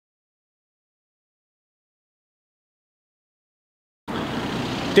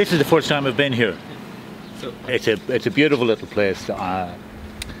This is the first time I've been here. It's a beautiful little place.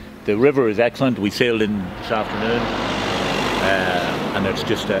 The river is excellent. We sailed in this afternoon, and it's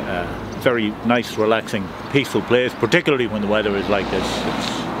just a very nice, relaxing, peaceful place, particularly when the weather is like this.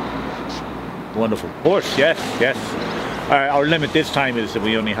 It's wonderful. Of course, yes. Our limit this time is that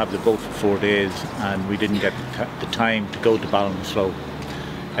we only have the boat for 4 days, and we didn't get the time to go to Ballinasloe.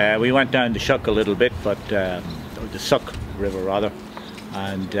 We went down the Shuck a little bit, or the Suck River rather,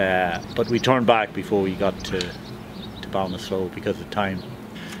 but we turned back before we got to Ballinasloe because of time.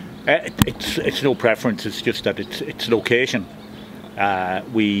 It's no preference. It's just that it's location.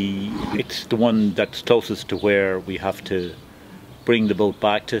 It's the one that's closest to where we have to bring the boat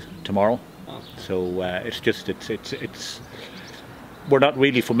back to tomorrow. So we're not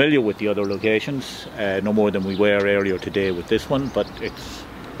really familiar with the other locations, no more than we were earlier today with this one. But it's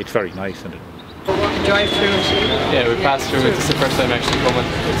very nice, isn't it? Drive through it. Yeah, we passed through it. This is the first time actually coming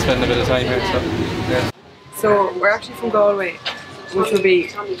and spending a bit of time here. So, yeah. So we're actually from Galway, which would be,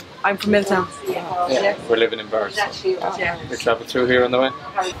 I'm from Milltown. Yeah. We're living in Bars. So we travelled through here on the way.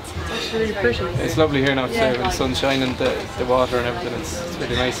 It's really pretty. It's lovely here now today with the sun shining, the water and everything. It's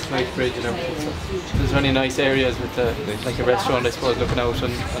really nice bridge and everything. So there's many nice areas with like a restaurant, I suppose, looking out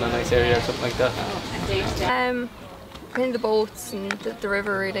on a nice area or something like that. I think the boats and the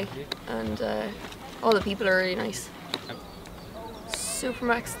river really, and all the people are really nice.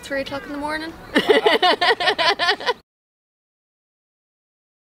 Supermax 3 o'clock in the morning.